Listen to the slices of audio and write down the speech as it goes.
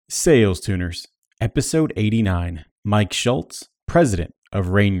Sales Tuners, Episode 89. Mike Schultz, President of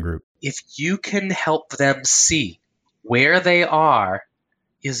Rain Group. If you can help them see where they are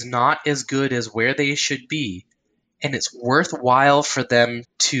is not as good as where they should be, and it's worthwhile for them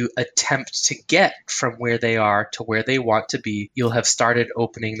to attempt to get from where they are to where they want to be, you'll have started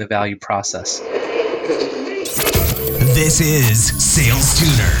opening the value process. This is Sales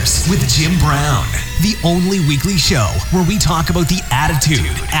Tuners with Jim Brown, the only weekly show where we talk about the attitude,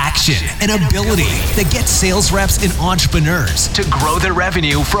 action, and ability that gets sales reps and entrepreneurs to grow their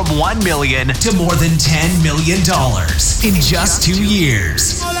revenue from $1 million to more than $10 million in just 2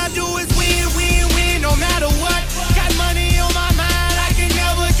 years. All I do is win, win, win, no matter what. Got money on my mind, I can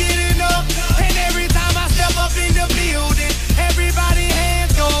never get enough. And every time I step up in the building, everybody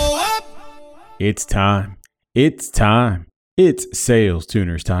hands go up. It's time. It's time. It's Sales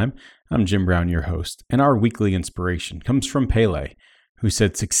Tuners time. I'm Jim Brown, your host, and our weekly inspiration comes from Pele, who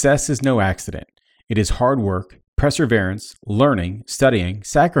said success is no accident. It is hard work, perseverance, learning, studying,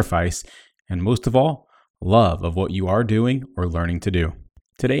 sacrifice, and most of all, love of what you are doing or learning to do.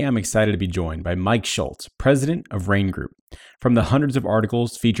 Today, I'm excited to be joined by Mike Schultz, President of Rain Group. From the hundreds of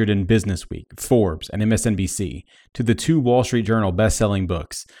articles featured in Businessweek, Forbes, and MSNBC, to the 2 Wall Street Journal best-selling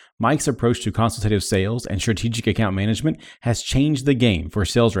books, Mike's approach to consultative sales and strategic account management has changed the game for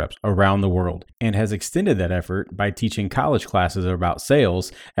sales reps around the world and has extended that effort by teaching college classes about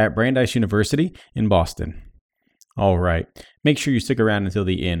sales at Brandeis University in Boston. All right, make sure you stick around until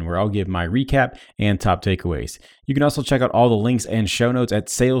the end where I'll give my recap and top takeaways. You can also check out all the links and show notes at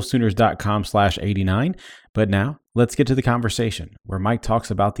salestuners.com/89. But now, let's get to the conversation where Mike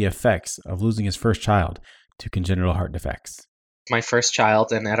talks about the effects of losing his first child to congenital heart defects. My first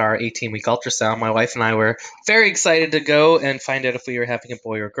child, and at our 18-week ultrasound, my wife and I were very excited to go and find out if we were having a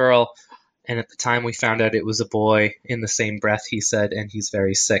boy or girl. And at the time we found out it was a boy, in the same breath he said, and he's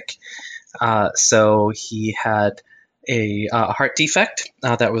very sick. So he had a heart defect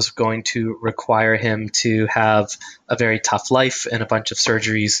that was going to require him to have a very tough life and a bunch of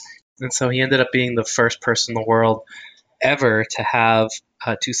surgeries. And so he ended up being the first person in the world ever to have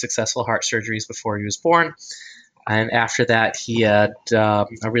 2 successful heart surgeries before he was born. And after that, he had a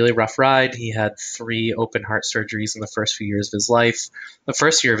really rough ride. He had 3 open heart surgeries in the first few years of his life. The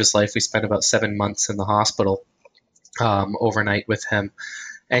first year of his life, we spent about 7 months in the hospital overnight with him.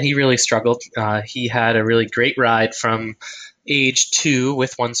 And he really struggled. He had a really great ride from age 2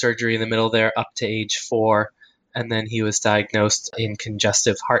 with 1 surgery in the middle there up to age 4. And then he was diagnosed in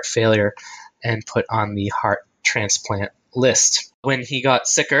congestive heart failure and put on the heart transplant list. When he got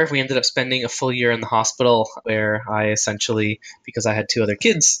sicker, we ended up spending a full year in the hospital where I essentially, because I had 2 other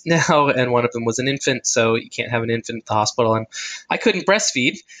kids now and one of them was an infant, so you can't have an infant at the hospital, and I couldn't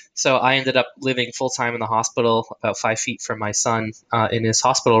breastfeed. So I ended up living full-time in the hospital about 5 feet from my son in his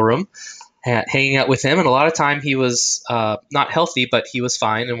hospital room, hanging out with him. And a lot of time he was not healthy, but he was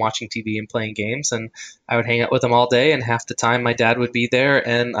fine and watching TV and playing games. And I would hang out with him all day. And half the time my dad would be there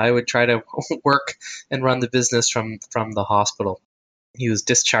and I would try to work and run the business from the hospital. He was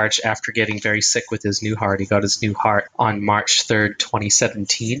discharged after getting very sick with his new heart. He got his new heart on March 3rd,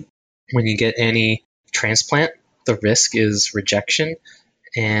 2017. When you get any transplant, the risk is rejection.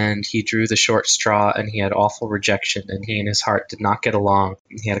 And he drew the short straw and he had awful rejection, and he and his heart did not get along.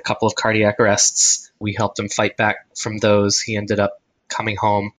 He had a couple of cardiac arrests. We helped him fight back from those. He ended up coming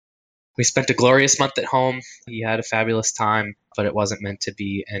home. We spent a glorious month at home. He had a fabulous time, but it wasn't meant to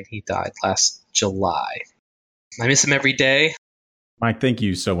be, and he died last July. I miss him every day. Mike, thank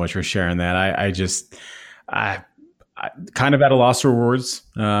you so much for sharing that. I kind of at a loss for words.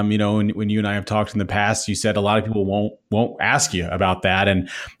 When you and I have talked in the past, you said a lot of people won't ask you about that. And,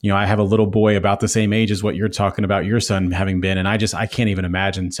 I have a little boy about the same age as what you're talking about your son having been. And I can't even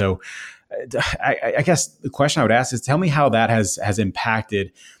imagine. So I guess the question I would ask is, tell me how that has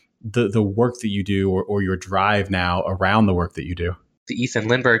impacted the work that you do or your drive now around the work that you do. The Ethan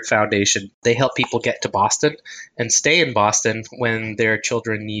Lindbergh Foundation, they help people get to Boston and stay in Boston when their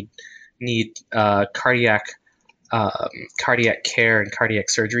children need cardiac care and cardiac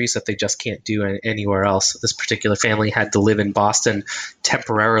surgeries that they just can't do anywhere else. This particular family had to live in Boston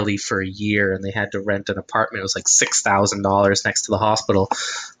temporarily for a year, and they had to rent an apartment. It was like $6,000 next to the hospital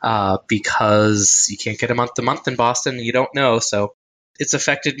because you can't get a month-to-month in Boston. You don't know. So it's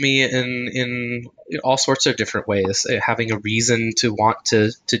affected me in all sorts of different ways, having a reason to want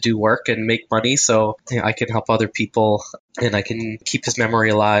to do work and make money so I can help other people and I can keep his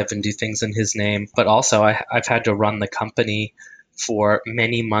memory alive and do things in his name. But also I've had to run the company for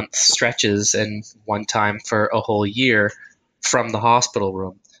many month stretches and one time for a whole year from the hospital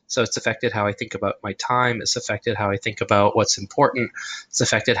room. So it's affected how I think about my time. It's affected how I think about what's important. It's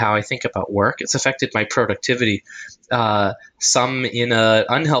affected how I think about work. It's affected my productivity, some in an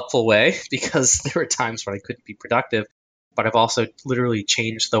unhelpful way because there were times when I couldn't be productive. But I've also literally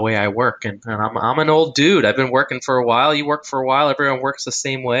changed the way I work. And I'm an old dude. I've been working for a while. You work for a while. Everyone works the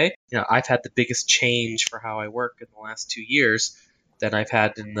same way. I've had the biggest change for how I work in the last 2 years than I've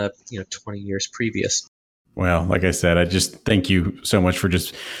had in the 20 years previous. Well, like I said, I just thank you so much for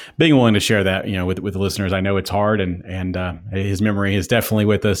just being willing to share that, with the listeners. I know it's hard, and his memory is definitely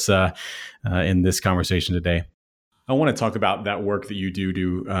with us in this conversation today. I want to talk about that work that you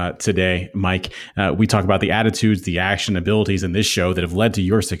do today, Mike. We talk about the attitudes, the action, abilities in this show that have led to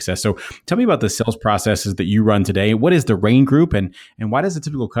your success. So tell me about the sales processes that you run today. What is the Rain Group, and why does a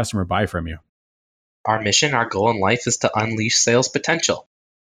typical customer buy from you? Our mission, our goal in life is to unleash sales potential.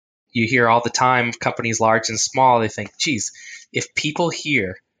 You hear all the time, companies large and small, they think, geez, if people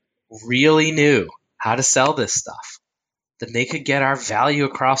here really knew how to sell this stuff, then they could get our value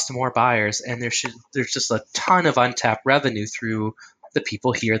across to more buyers. And there's just a ton of untapped revenue through the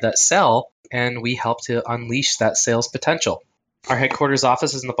people here that sell. And we help to unleash that sales potential. Our headquarters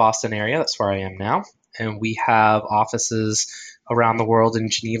office is in the Boston area. That's where I am now. And we have offices around the world in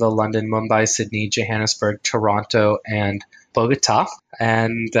Geneva, London, Mumbai, Sydney, Johannesburg, Toronto, and Bogota.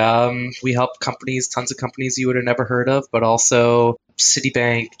 And we help companies, tons of companies you would have never heard of, but also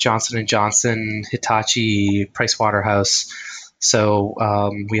Citibank, Johnson & Johnson, Hitachi, Pricewaterhouse.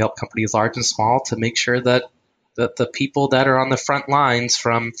 So we help companies large and small to make sure that the people that are on the front lines,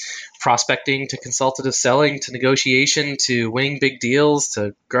 from prospecting to consultative selling to negotiation to winning big deals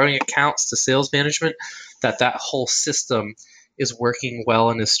to growing accounts to sales management, that whole system is working well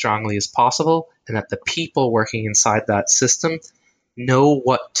and as strongly as possible, and that the people working inside that system know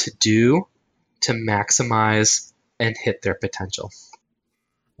what to do to maximize and hit their potential.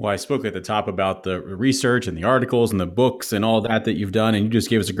 Well, I spoke at the top about the research and the articles and the books and all that you've done, and you just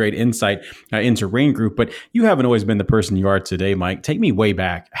gave us a great insight into Rain Group, but you haven't always been the person you are today, Mike. Take me way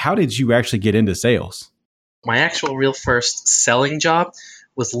back. How did you actually get into sales? My actual real first selling job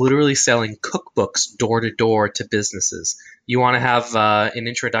was literally selling cookbooks door to door to businesses. You want to have an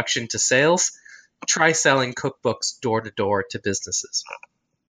introduction to sales? Try selling cookbooks door to door to businesses.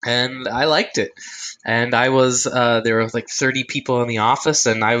 And I liked it. And I was, there were like 30 people in the office,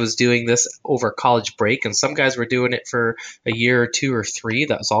 and I was doing this over college break. And some guys were doing it for a year or 2 or 3.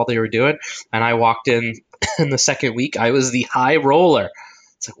 That was all they were doing. And I walked in the second week, I was the high roller.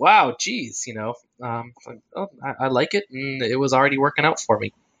 It's like, wow, geez, I like it. And it was already working out for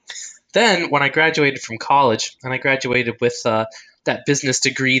me. Then when I graduated from college, and I graduated with that business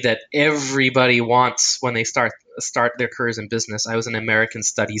degree that everybody wants when they start their careers in business. I was an American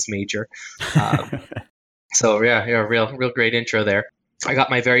Studies major. So yeah, real great intro there. I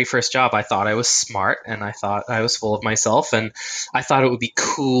got my very first job. I thought I was smart, and I thought I was full of myself, and I thought it would be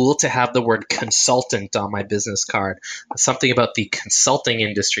cool to have the word consultant on my business card. Something about the consulting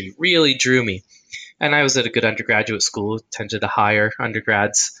industry really drew me. And I was at a good undergraduate school, tended to hire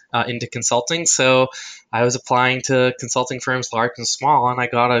undergrads into consulting. So I was applying to consulting firms large and small, and I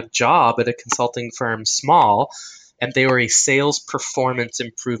got a job at a consulting firm small, and they were a sales performance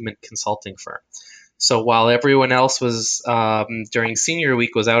improvement consulting firm. So while everyone else was, during senior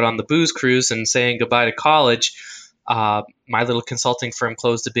week, was out on the booze cruise and saying goodbye to college, my little consulting firm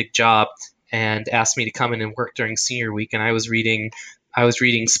closed a big job and asked me to come in and work during senior week. And I was reading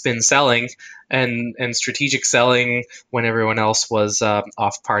spin selling and strategic selling when everyone else was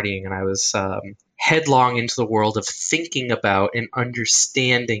off partying. And I was headlong into the world of thinking about and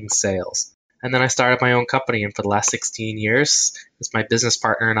understanding sales. And then I started my own company. And for the last 16 years, as my business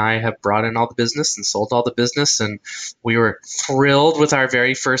partner and I have brought in all the business and sold all the business. And we were thrilled with our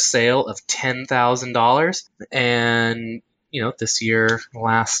very first sale of $10,000. And, this year, the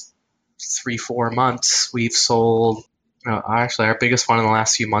last 3-4 months, we've sold. Actually, our biggest one in the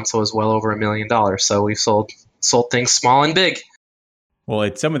last few months was well over $1 million. So we've sold things small and big. Well,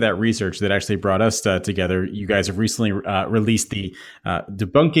 it's some of that research that actually brought us together. You guys have recently released the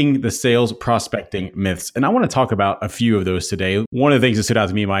Debunking the Sales Prospecting Myths. And I want to talk about a few of those today. One of the things that stood out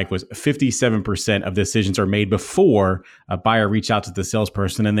to me, Mike, was 57% of decisions are made before a buyer reaches out to the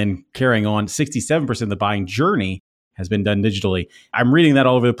salesperson. And then carrying on, 67% of the buying journey has been done digitally. I'm reading that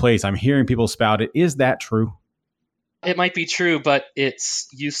all over the place. I'm hearing people spout it. Is that true? It might be true, but it's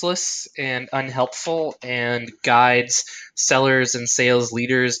useless and unhelpful and guides sellers and sales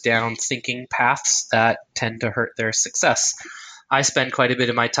leaders down thinking paths that tend to hurt their success. I spend quite a bit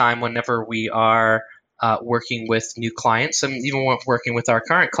of my time whenever we are working with new clients and even working with our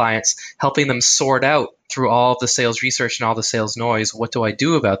current clients, helping them sort out through all of the sales research and all the sales noise. What do I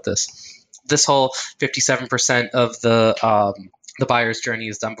do about this? This whole 57% of the buyer's journey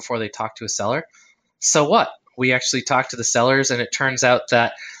is done before they talk to a seller. So what? We actually talk to the sellers, and it turns out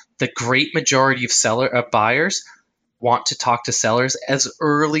that the great majority of buyers want to talk to sellers as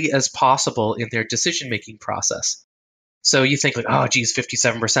early as possible in their decision-making process. So you think like, oh, geez,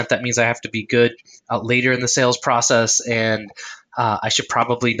 57%, that means I have to be good later in the sales process, and I should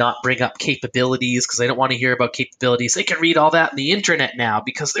probably not bring up capabilities because they don't want to hear about capabilities. They can read all that in the internet now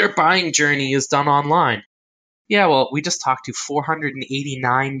because their buying journey is done online. Yeah, well, we just talked to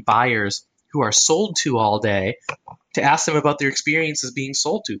 489 buyers who are sold to all day to ask them about their experiences being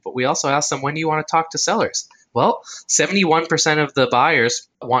sold to. But we also asked them, when do you want to talk to sellers? Well, 71% of the buyers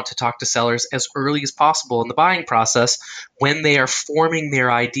want to talk to sellers as early as possible in the buying process when they are forming their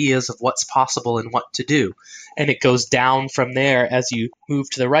ideas of what's possible and what to do. And it goes down from there as you move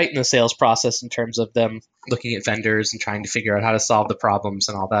to the right in the sales process in terms of them looking at vendors and trying to figure out how to solve the problems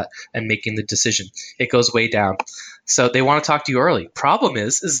and all that and making the decision. It goes way down. So they want to talk to you early. Problem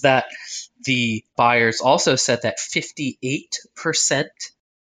is that the buyers also said that 58%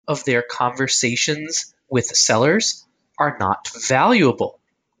 of their conversations with sellers are not valuable.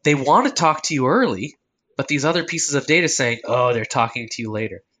 They want to talk to you early, but these other pieces of data saying, oh, they're talking to you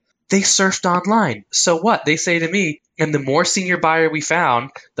later. They surfed online. So what? They say to me, and the more senior buyer we found,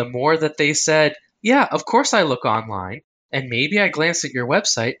 the more that they said, yeah, of course I look online, and maybe I glance at your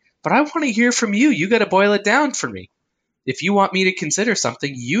website, but I want to hear from you. You got to boil it down for me. If you want me to consider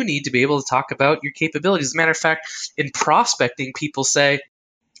something, you need to be able to talk about your capabilities. As a matter of fact, in prospecting, people say,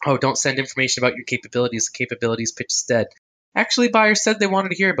 oh, don't send information about your capabilities. The capabilities pitch is dead. Actually, buyers said they wanted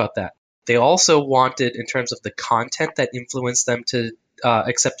to hear about that. They also wanted, in terms of the content that influenced them to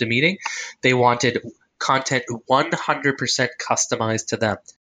accept a meeting, they wanted content 100% customized to them.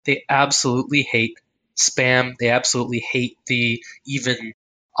 They absolutely hate spam. They absolutely hate the even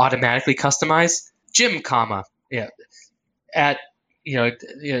automatically customized. Jim, yeah.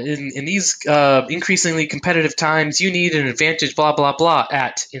 In these increasingly competitive times, you need an advantage, blah, blah, blah,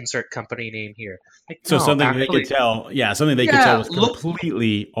 at insert company name here. Like, so no, something actually, they could tell, something they could tell was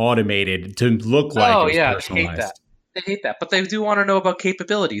completely automated to look like it was personalized. They hate that, but they do want to know about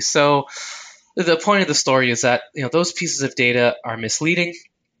capabilities. So the point of the story is that those pieces of data are misleading.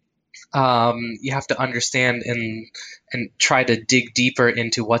 You have to understand and try to dig deeper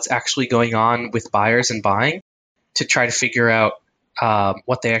into what's actually going on with buyers and buying to try to figure out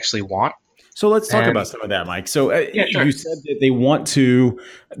what they actually want. So let's talk about some of that, Mike. So sure. You said that they want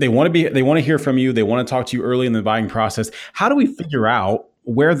to hear from you. They want to talk to you early in the buying process. How do we figure out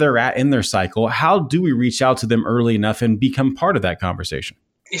where they're at in their cycle? How do we reach out to them early enough and become part of that conversation?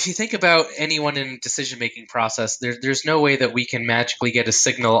 If you think about anyone in a decision-making process, there's no way that we can magically get a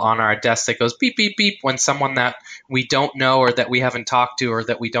signal on our desk that goes beep, beep, beep when someone that we don't know or that we haven't talked to or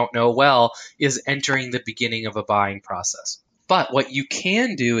that we don't know well is entering the beginning of a buying process. But what you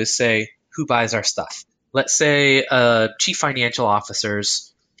can do is say, who buys our stuff? Let's say chief financial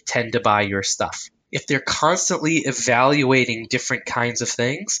officers tend to buy your stuff. If they're constantly evaluating different kinds of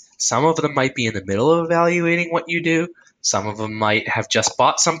things, some of them might be in the middle of evaluating what you do. Some of them might have just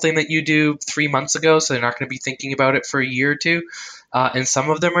bought something that you do 3 months ago, so they're not going to be thinking about it for a year or two. And some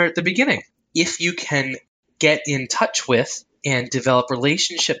of them are at the beginning. If you can get in touch with and develop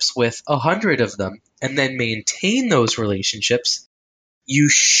relationships with 100 of them and then maintain those relationships, you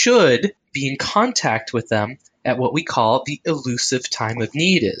should be in contact with them at what we call the elusive time of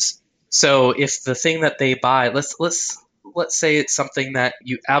need is. So if the thing that they buy, let's say it's something that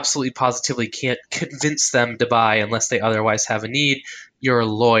you absolutely positively can't convince them to buy unless they otherwise have a need, you're a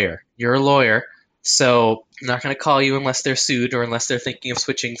lawyer. So I'm not going to call you unless they're sued or unless they're thinking of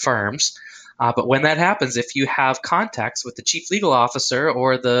switching firms. But when that happens, if you have contacts with the chief legal officer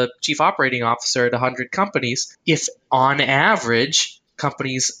or the chief operating officer at 100 companies, if on average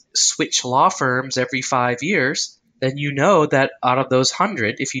companies switch law firms every 5 years, then you know that out of those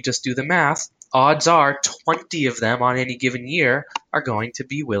 100, if you just do the math, odds are 20 of them on any given year are going to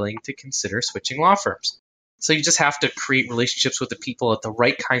be willing to consider switching law firms. So you just have to create relationships with the people at the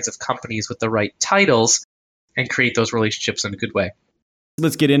right kinds of companies with the right titles and create those relationships in a good way.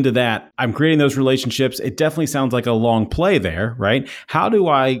 Let's get into that. I'm creating those relationships. It definitely sounds like a long play there, right? How do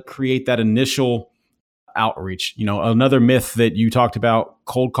I create that initial outreach? Another myth that you talked about,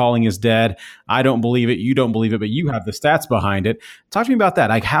 cold calling is dead. I don't believe it. You don't believe it, but you have the stats behind it. Talk to me about that.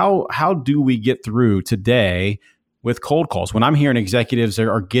 Like how do we get through today with cold calls when I'm hearing executives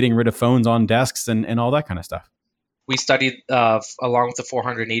are getting rid of phones on desks and all that kind of stuff? we studied, along with the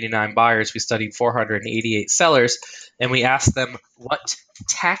 489 buyers, we studied 488 sellers, and we asked them what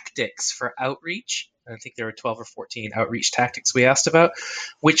tactics for outreach, I think there were 12 or 14 outreach tactics we asked about,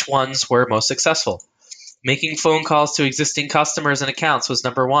 which ones were most successful. Making phone calls to existing customers and accounts was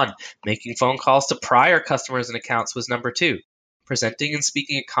number 1. Making phone calls to prior customers and accounts was number 2. Presenting and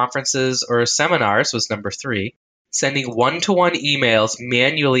speaking at conferences or seminars was number 3. Sending one-to-one emails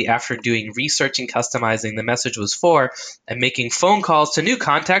manually after doing research and customizing the message was 4. And making phone calls to new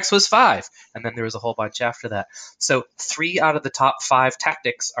contacts was 5. And then there was a whole bunch after that. So 3 out of the top 5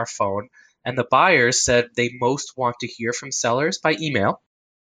 tactics are phone. And the buyers said they most want to hear from sellers by email.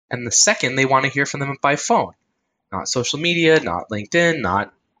 And the second, they want to hear from them by phone. Not social media, not LinkedIn,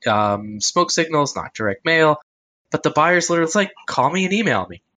 not smoke signals, not direct mail. But the buyers literally like, call me and email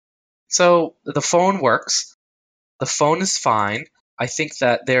me. So the phone works. The phone is fine. I think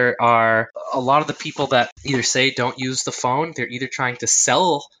that there are a lot of the people that either say don't use the phone. They're either trying to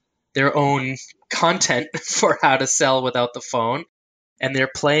sell their own content for how to sell without the phone. And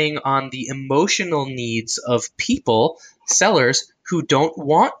they're playing on the emotional needs of people, sellers, who don't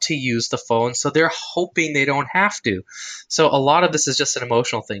want to use the phone, so they're hoping they don't have to. So a lot of this is just an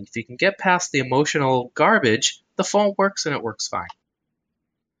emotional thing. If you can get past the emotional garbage, the phone works and it works fine.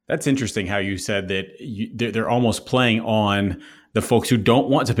 That's interesting how you said that they're almost playing on the folks who don't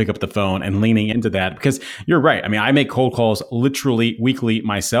want to pick up the phone and leaning into that, because you're right. I mean, I make cold calls literally weekly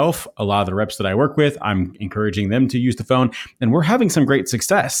myself. A lot of the reps that I work with, I'm encouraging them to use the phone, and we're having some great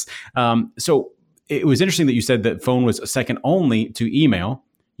success. So it was interesting that you said that phone was second only to email.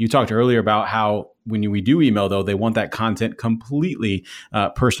 You talked earlier about how when we do email, though, they want that content completely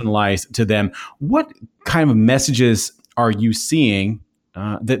personalized to them. What kind of messages are you seeing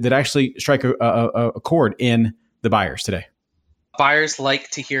that actually strike a chord in the buyers today? Buyers like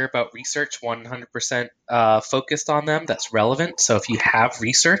to hear about research 100% focused on them. That's relevant. So if you have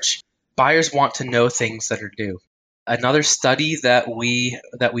research, buyers want to know things that are new. Another study that we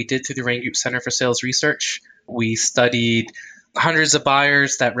did through the Rain Group Center for Sales Research, we studied hundreds of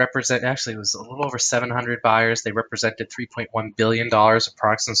buyers that represent, actually it was a little over 700 buyers. They represented $3.1 billion of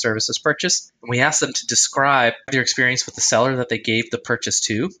products and services purchased. And we asked them to describe their experience with the seller that they gave the purchase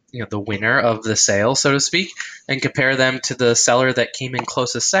to, the winner of the sale, so to speak, and compare them to the seller that came in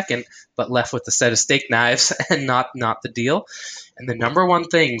closest second, but left with a set of steak knives and not the deal. And the number one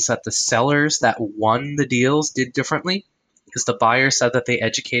things that the sellers that won the deals did differently is the buyer said that they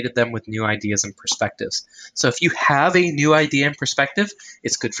educated them with new ideas and perspectives. So if you have a new idea and perspective,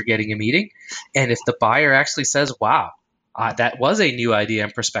 it's good for getting a meeting. And if the buyer actually says, wow, that was a new idea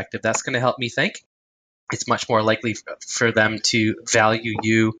and perspective, that's going to help me think, it's much more likely for them to value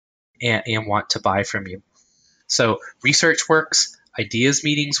you and want to buy from you. So research works, ideas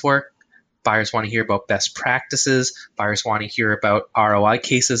meetings work. Buyers want to hear about best practices. Buyers want to hear about ROI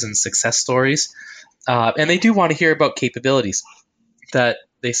cases and success stories. And they do want to hear about capabilities. That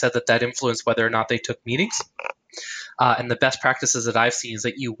they said that influenced whether or not they took meetings. And the best practices that I've seen is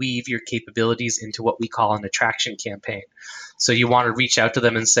that you weave your capabilities into what we call an attraction campaign. So you want to reach out to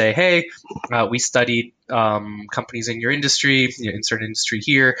them and say, hey, we studied companies in your industry, insert industry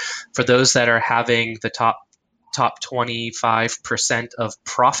here. For those that are having the top 25% of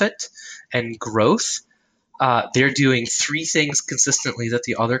profit and growth, they're doing 3 things consistently that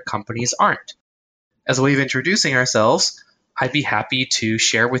the other companies aren't. As a way of introducing ourselves, I'd be happy to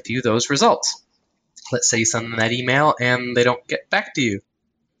share with you those results. Let's say you send them that email and they don't get back to you.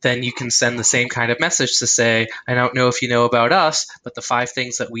 Then you can send the same kind of message to say, I don't know if you know about us, but the 5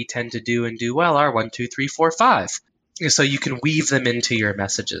 things that we tend to do and do well are 1, 2, 3, 4, 5. So you can weave them into your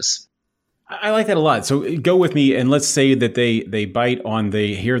messages. I like that a lot. So go with me and let's say that they bite on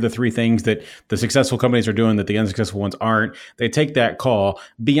here are the 3 things that the successful companies are doing that the unsuccessful ones aren't. They take that call.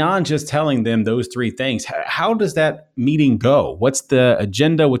 Beyond just telling them those 3 things, how does that meeting go? What's the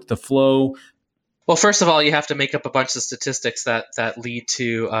agenda? What's the flow? Well, first of all, you have to make up a bunch of statistics that lead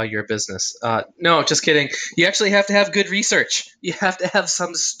to your business. No, just kidding. You actually have to have good research. You have to have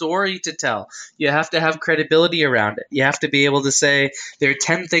some story to tell. You have to have credibility around it. You have to be able to say, there are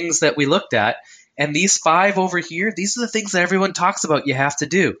 10 things that we looked at, and these 5 over here, these are the things that everyone talks about you have to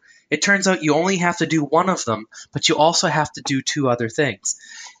do. It turns out you only have to do 1 of them, but you also have to do 2 other things.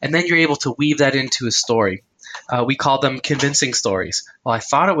 And then you're able to weave that into a story. We call them convincing stories. Well, I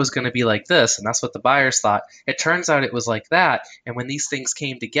thought it was going to be like this, and that's what the buyers thought. It turns out it was like that, and when these things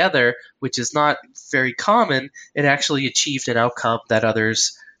came together, which is not very common, it actually achieved an outcome that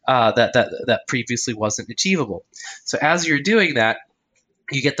others that previously wasn't achievable. So as you're doing that,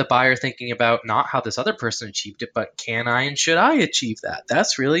 you get the buyer thinking about not how this other person achieved it, but can I and should I achieve that?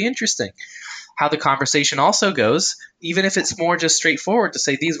 That's really interesting. how the conversation also goes, even if it's more just straightforward to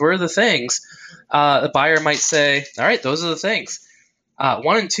say, these were the things, the buyer might say, all right, those are the things. 1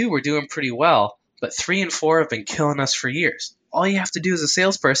 and 2, we're doing pretty well, but 3 and 4 have been killing us for years. All you have to do as a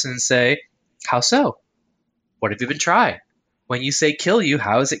salesperson is say, how so? What have you been trying? When you say kill you,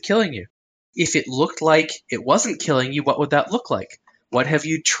 how is it killing you? If it looked like it wasn't killing you, what would that look like? What have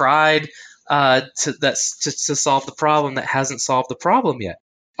you tried to solve the problem that hasn't solved the problem yet?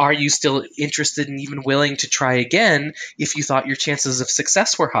 Are you still interested and even willing to try again if you thought your chances of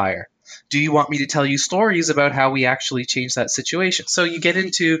success were higher? Do you want me to tell you stories about how we actually changed that situation? So you get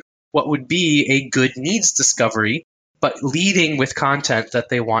into what would be a good needs discovery, but leading with content that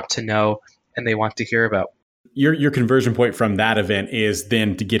they want to know and they want to hear about. Your conversion point from that event is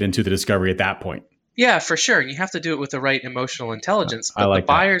then to get into the discovery at that point. Yeah, for sure. You have to do it with the right emotional intelligence. But I like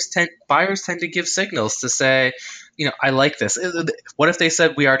the buyers tend to give signals to say, I like this. What if they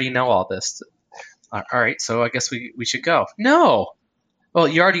said, we already know all this? All right, so I guess we should go. No. Well,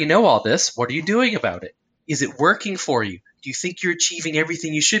 you already know all this. What are you doing about it? Is it working for you? Do you think you're achieving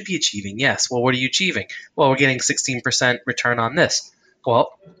everything you should be achieving? Yes. Well, what are you achieving? Well, we're getting 16% return on this.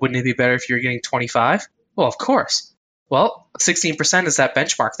 Well, wouldn't it be better if you're getting 25? Well, of course. Well, 16% is that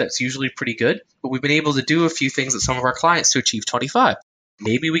benchmark that's usually pretty good, but we've been able to do a few things with some of our clients to achieve 25.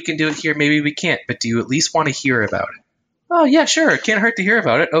 Maybe we can do it here, maybe we can't, but do you at least want to hear about it? Oh, yeah, sure. It can't hurt to hear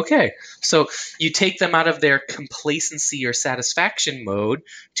about it. Okay. So you take them out of their complacency or satisfaction mode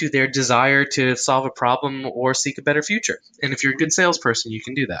to their desire to solve a problem or seek a better future. And if you're a good salesperson, you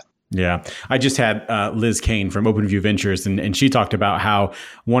can do that. Yeah. I just had Liz Kane from OpenView Ventures, and she talked about how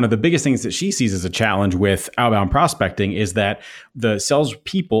one of the biggest things that she sees as a challenge with outbound prospecting is that the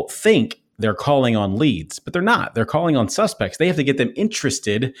salespeople think they're calling on leads, but they're not. They're calling on suspects. They have to get them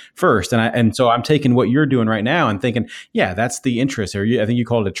interested first. And so I'm taking what you're doing right now and thinking, yeah, that's the interest. Or I think you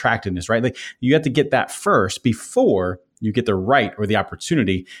call it attractiveness, right? Like you have to get that first before you get the right or the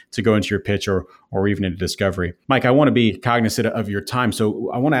opportunity to go into your pitch or even into discovery. Mike, I want to be cognizant of your time. So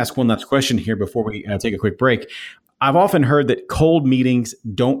I want to ask one last question here before we take a quick break. I've often heard that cold meetings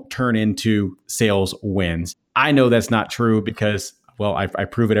don't turn into sales wins. I know that's not true because, well, I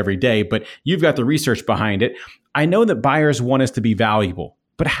prove it every day, but you've got the research behind it. I know that buyers want us to be valuable,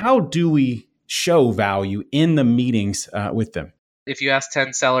 but how do we show value in the meetings with them? If you ask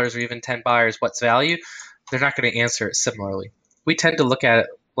 10 sellers or even 10 buyers what's value, they're not going to answer it similarly. We tend to look at it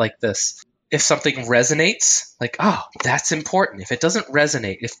like this. If something resonates, like, oh, that's important. If it doesn't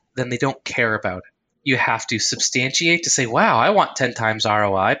resonate, then they don't care about it. You have to substantiate to say, wow, I want 10 times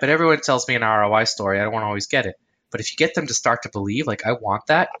ROI, but everyone tells me an ROI story. I don't want to always get it. But if you get them to start to believe, like, I want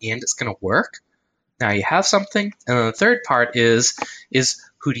that and it's going to work, now you have something. And then the third part is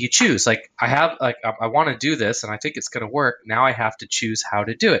who do you choose? Like, I want to do this and I think it's going to work. Now I have to choose how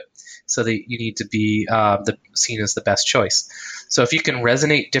to do it. So that you need to be seen as the best choice. So if you can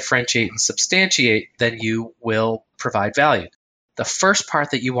resonate, differentiate, and substantiate, then you will provide value. The first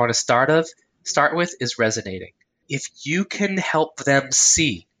part that you want to start with is resonating. If you can help them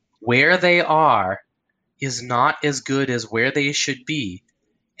see where they are is not as good as where they should be,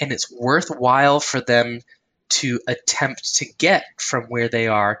 and it's worthwhile for them to attempt to get from where they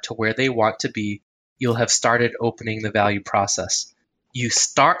are to where they want to be, you'll have started opening the value process. You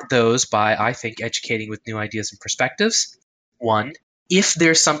start those by, I think, educating with new ideas and perspectives. One, if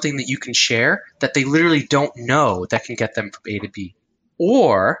there's something that you can share that they literally don't know that can get them from A to B.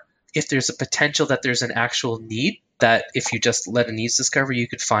 Or if there's a potential that there's an actual need that if you just let a needs discovery, you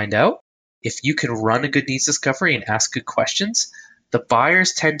could find out. If you can run a good needs discovery and ask good questions, the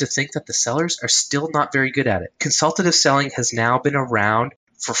buyers tend to think that the sellers are still not very good at it. Consultative selling has now been around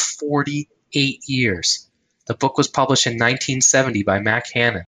for 48 years. The book was published in 1970 by Mac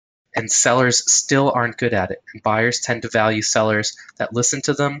Hannon, and sellers still aren't good at it. And buyers tend to value sellers that listen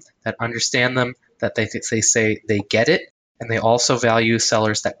to them, that understand them, that they say they get it, and they also value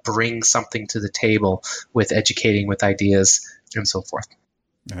sellers that bring something to the table with educating, with ideas, and so forth.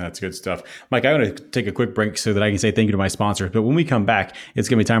 That's good stuff. Mike, I want to take a quick break so that I can say thank you to my sponsors. But when we come back, it's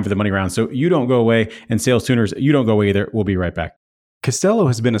going to be time for the money round. So you don't go away, and Sales Tuners, you don't go away either. We'll be right back. Castello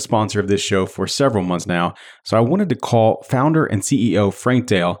has been a sponsor of this show for several months now, so I wanted to call founder and CEO Frank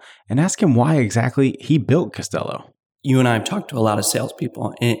Dale and ask him why exactly he built Castello. You and I have talked to a lot of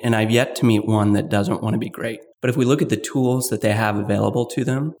salespeople, and I've yet to meet one that doesn't want to be great. But if we look at the tools that they have available to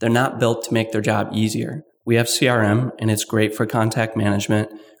them, they're not built to make their job easier. We have CRM, and it's great for contact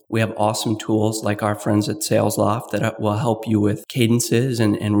management. We have awesome tools like our friends at Sales Loft that will help you with cadences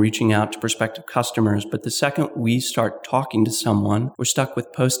and reaching out to prospective customers. But the second we start talking to someone, we're stuck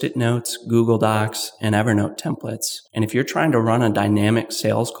with Post-it notes, Google Docs, and Evernote templates. And if you're trying to run a dynamic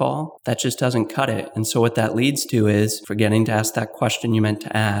sales call, that just doesn't cut it. And so what that leads to is forgetting to ask that question you meant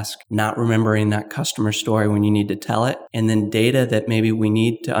to ask, not remembering that customer story when you need to tell it, and then data that maybe we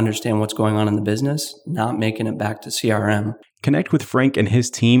need to understand what's going on in the business, not making it back to CRM. Connect with Frank and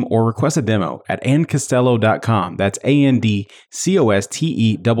his team or request a demo at andcostello.com. That's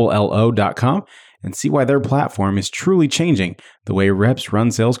ANDCOSTELLO.com and see why their platform is truly changing the way reps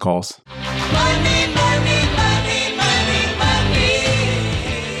run sales calls.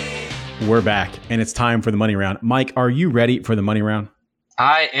 We're back, and it's time for the money round. Mike, are you ready for the money round?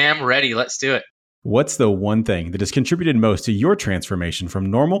 I am ready. Let's do it. What's the one thing that has contributed most to your transformation from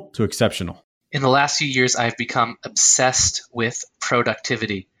normal to exceptional? In the last few years, I've become obsessed with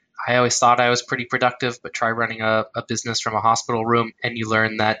productivity. I always thought I was pretty productive, but try running a business from a hospital room and you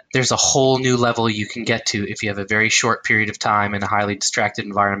learn that there's a whole new level you can get to if you have a very short period of time in a highly distracted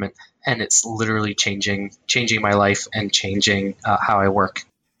environment. And it's literally changing my life and changing how I work.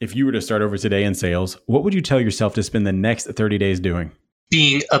 If you were to start over today in sales, what would you tell yourself to spend the next 30 days doing?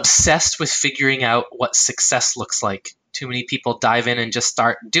 Being obsessed with figuring out what success looks like. Too many people dive in and just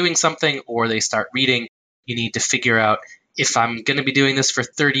start doing something, or they start reading. You need to figure out, if I'm going to be doing this for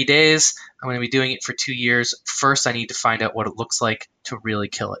 30 days, I'm going to be doing it for 2 years. First, I need to find out what it looks like to really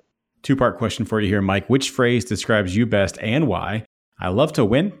kill it. Two-part question for you here, Mike. Which phrase describes you best and why? I love to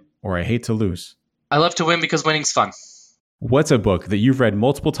win, or I hate to lose? I love to win because winning's fun. What's a book that you've read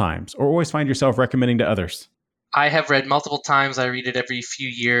multiple times or always find yourself recommending to others? I have read multiple times. I read it every few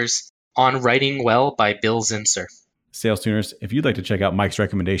years. On Writing Well by Bill Zinsser. Sales Tuners, if you'd like to check out Mike's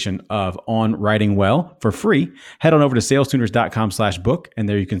recommendation of On Writing Well for free, head on over to salestuners.com/book, and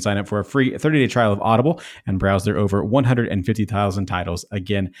there you can sign up for a free 30-day trial of Audible and browse their over 150,000 titles.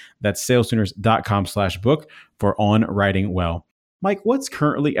 Again, that's salestuners.com/book for On Writing Well. Mike, what's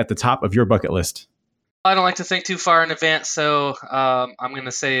currently at the top of your bucket list? I don't like to think too far in advance, so I'm going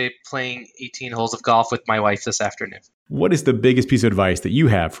to say playing 18 holes of golf with my wife this afternoon. What is the biggest piece of advice that you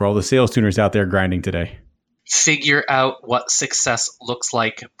have for all the sales tuners out there grinding today? Figure out what success looks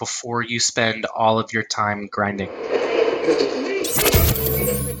like before you spend all of your time grinding.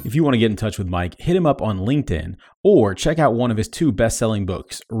 If you want to get in touch with Mike, hit him up on LinkedIn or check out one of his 2 best-selling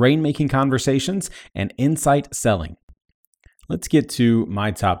books, Rainmaking Conversations and Insight Selling. Let's get to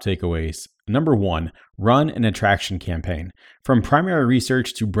my top takeaways. Number 1, run an attraction campaign. From primary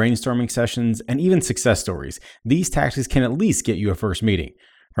research to brainstorming sessions and even success stories, these tactics can at least get you a first meeting.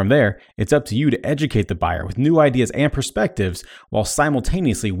 From there, it's up to you to educate the buyer with new ideas and perspectives while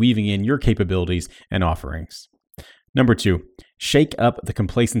simultaneously weaving in your capabilities and offerings. Number 2, shake up the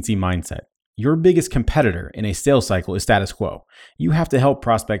complacency mindset. Your biggest competitor in a sales cycle is status quo. You have to help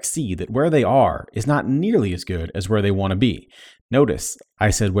prospects see that where they are is not nearly as good as where they want to be. Notice,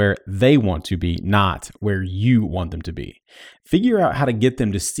 I said where they want to be, not where you want them to be. Figure out how to get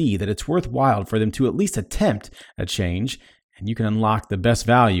them to see that it's worthwhile for them to at least attempt a change, and you can unlock the best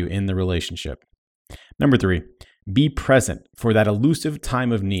value in the relationship. Number 3, be present for that elusive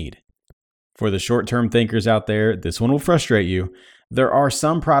time of need. For the short-term thinkers out there, this one will frustrate you. There are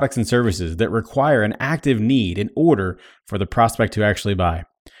some products and services that require an active need in order for the prospect to actually buy.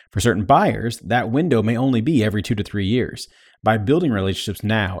 For certain buyers, that window may only be every 2 to 3 years. By building relationships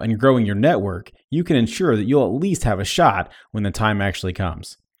now and growing your network, you can ensure that you'll at least have a shot when the time actually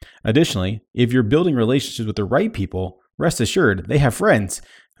comes. Additionally, if you're building relationships with the right people, rest assured they have friends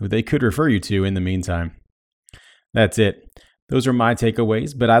who they could refer you to in the meantime. That's it. Those are my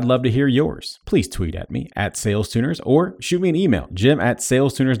takeaways, but I'd love to hear yours. Please tweet at me at SalesTuners or shoot me an email,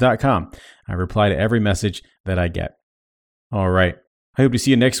 jim@salestuners.com. I reply to every message that I get. All right. I hope to see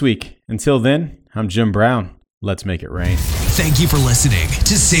you next week. Until then, I'm Jim Brown. Let's make it rain. Thank you for listening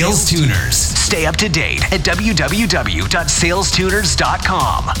to Sales Tuners. Stay up to date at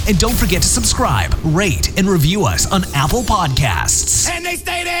www.salestuners.com. And don't forget to subscribe, rate, and review us on Apple Podcasts. And they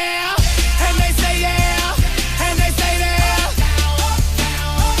stay there.